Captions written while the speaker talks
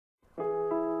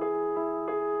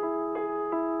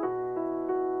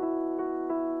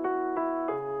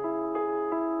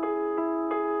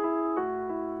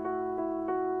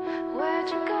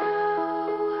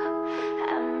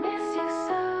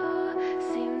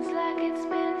it's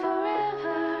been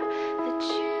forever that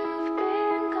you've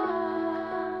been gone.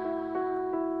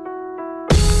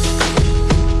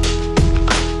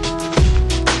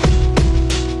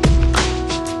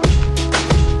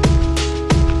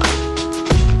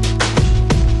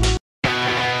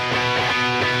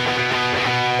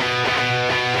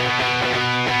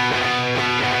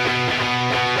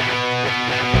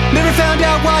 Never found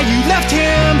out why you left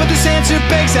him, but this answer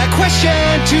begs that question.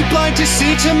 Too blind to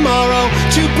see tomorrow,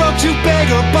 too broke to beg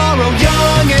or borrow.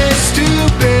 Young and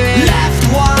stupid, left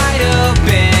wide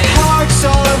open, hearts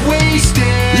are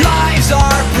wasted, lives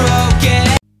are broken.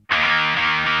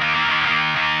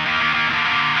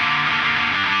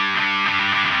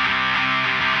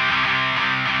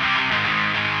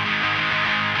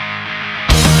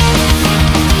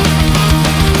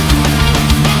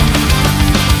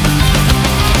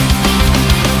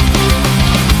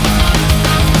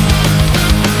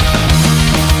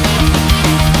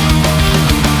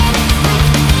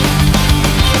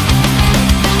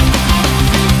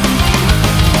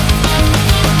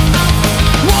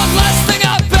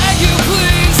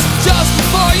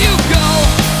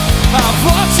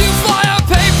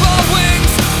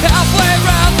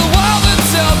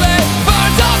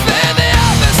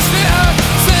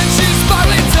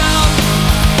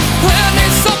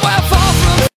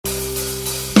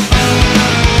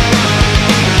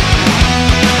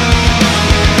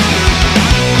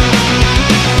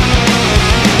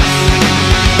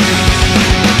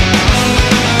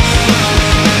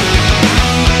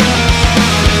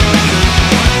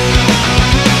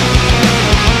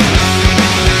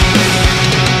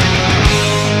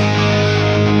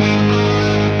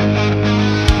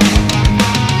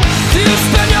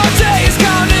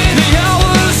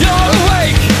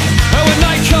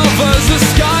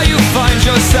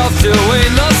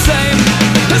 Doing the same.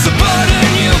 There's a burden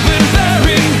you've been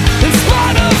bearing in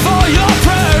spite of all your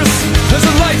prayers. As the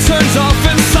light turns off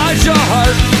inside your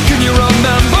heart, can you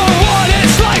remember what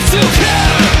it's like to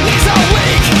care? Knees are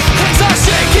weak, hands are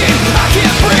shaking, I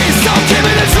can't breathe, so give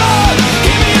me the drug,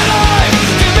 keep me alive,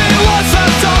 give me what's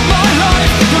left of my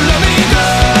life, don't let me go.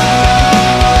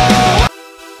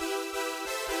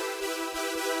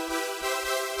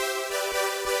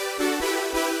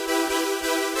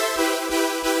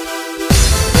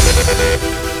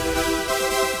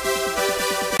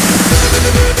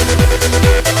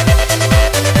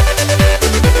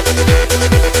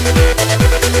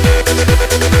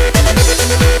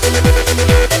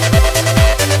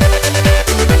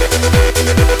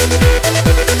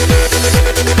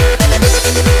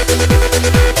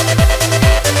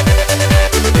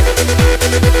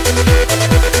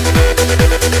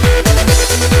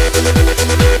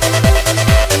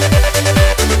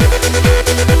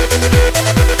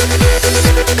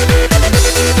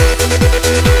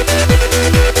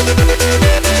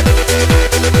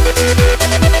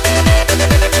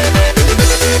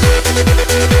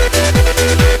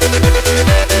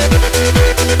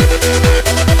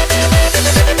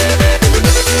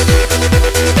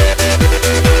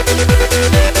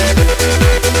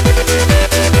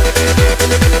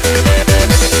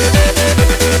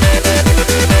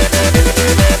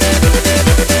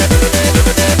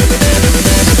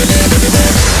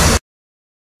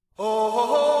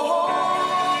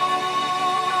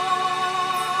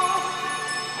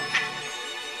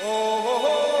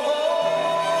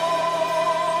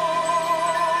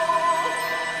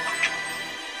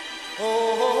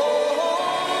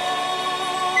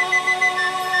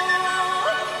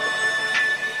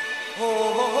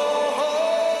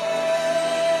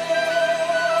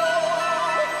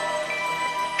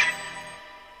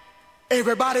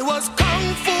 Everybody was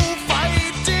kung fu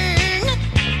fighting.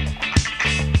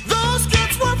 Those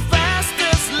kids were fast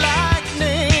as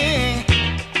lightning.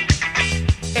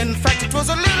 In fact, it was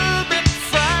a little bit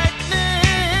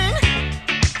frightening,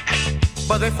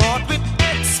 but they fought with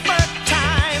expert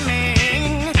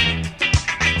timing.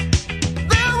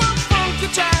 There were funky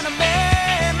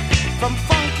Chinamen from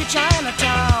funky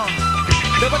Chinatown.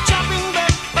 They were chopping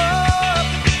them up,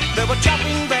 they were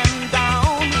chopping them down.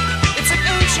 It's an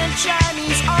ancient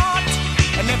Chinese art,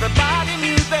 and everybody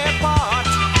knew their part.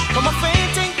 From a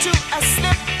fainting to a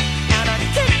slip and a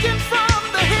kicking from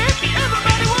the hip,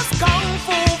 everybody was kung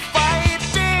fu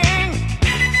fighting.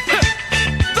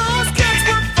 Those kids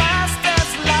were fast as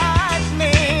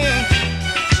lightning.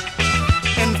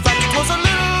 In fact, it was a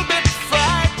little bit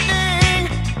frightening,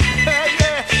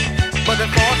 yeah. But they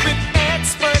fought with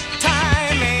expert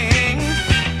timing.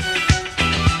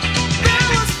 There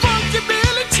was Funky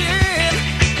Billy Chin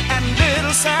and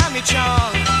Little Sammy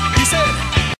Chung. He said,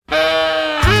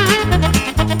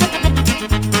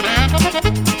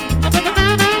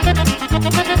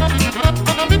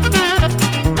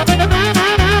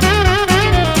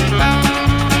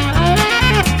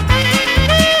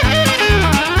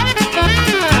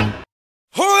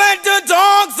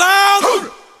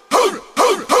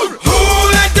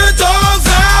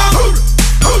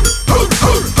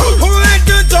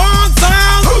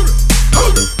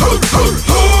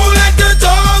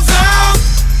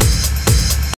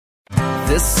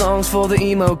 for the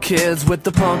emo kids with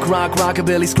the punk rock,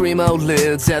 rockabilly, screamo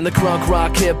lids, and the crunk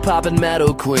rock, hip hop and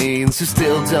metal queens who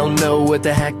still don't know what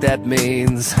the heck that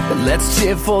means. But let's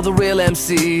cheer for the real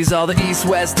MCs, all the east,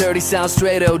 west, dirty sound,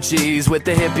 straight OGs with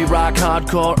the hippie rock,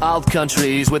 hardcore, alt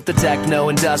countries with the techno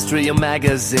industrial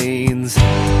magazines.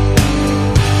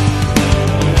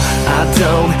 I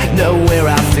don't know where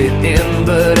I fit in,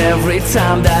 but every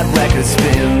time that record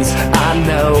spins, I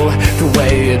know the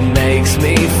way it makes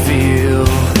me feel.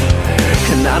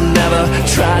 And I never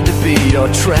tried to be your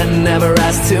trend, never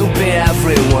asked to be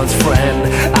everyone's friend.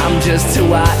 I'm just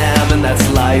who I am, and that's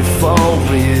life for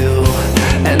real.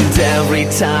 And every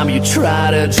time you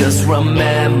try to just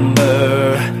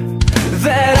remember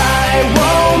that I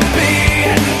won't be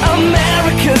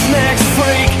America's next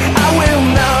freak, I will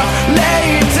not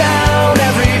lay down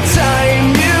every time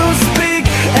you speak.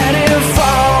 And if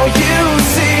all you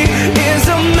see is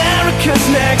America's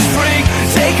next freak,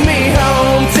 take me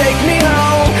home, take me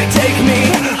home, take me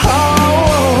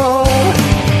home.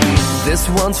 This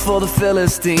one's for the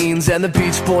Philistines and the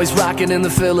Beach Boys rocking in the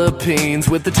Philippines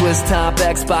with the twist top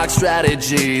Xbox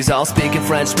strategies, all speaking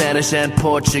French, Spanish and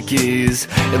Portuguese.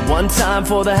 And one time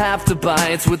for the half the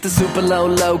bites with the super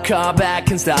low carb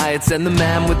Atkins diets, and the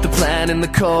man with the plan in the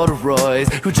corduroys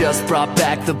who just brought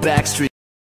back the Backstreet.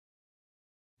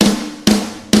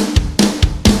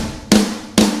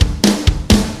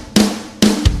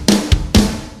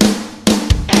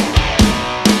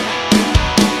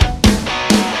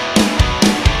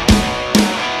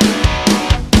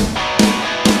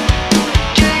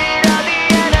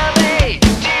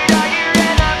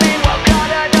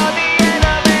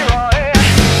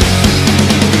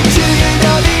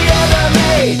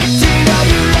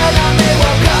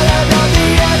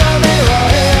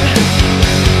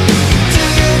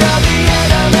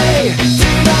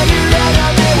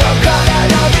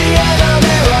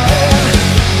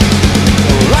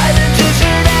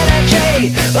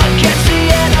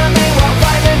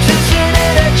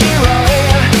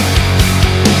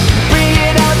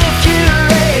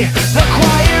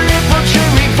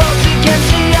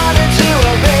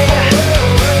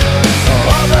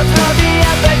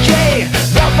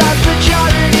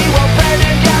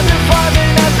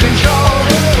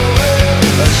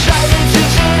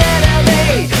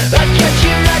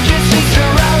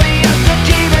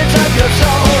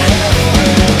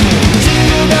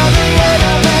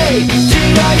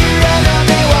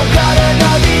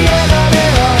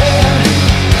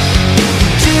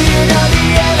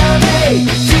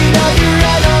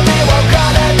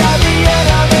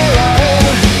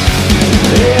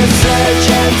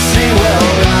 Insurgency will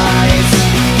rise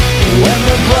when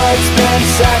the blood's been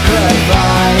sacrificed.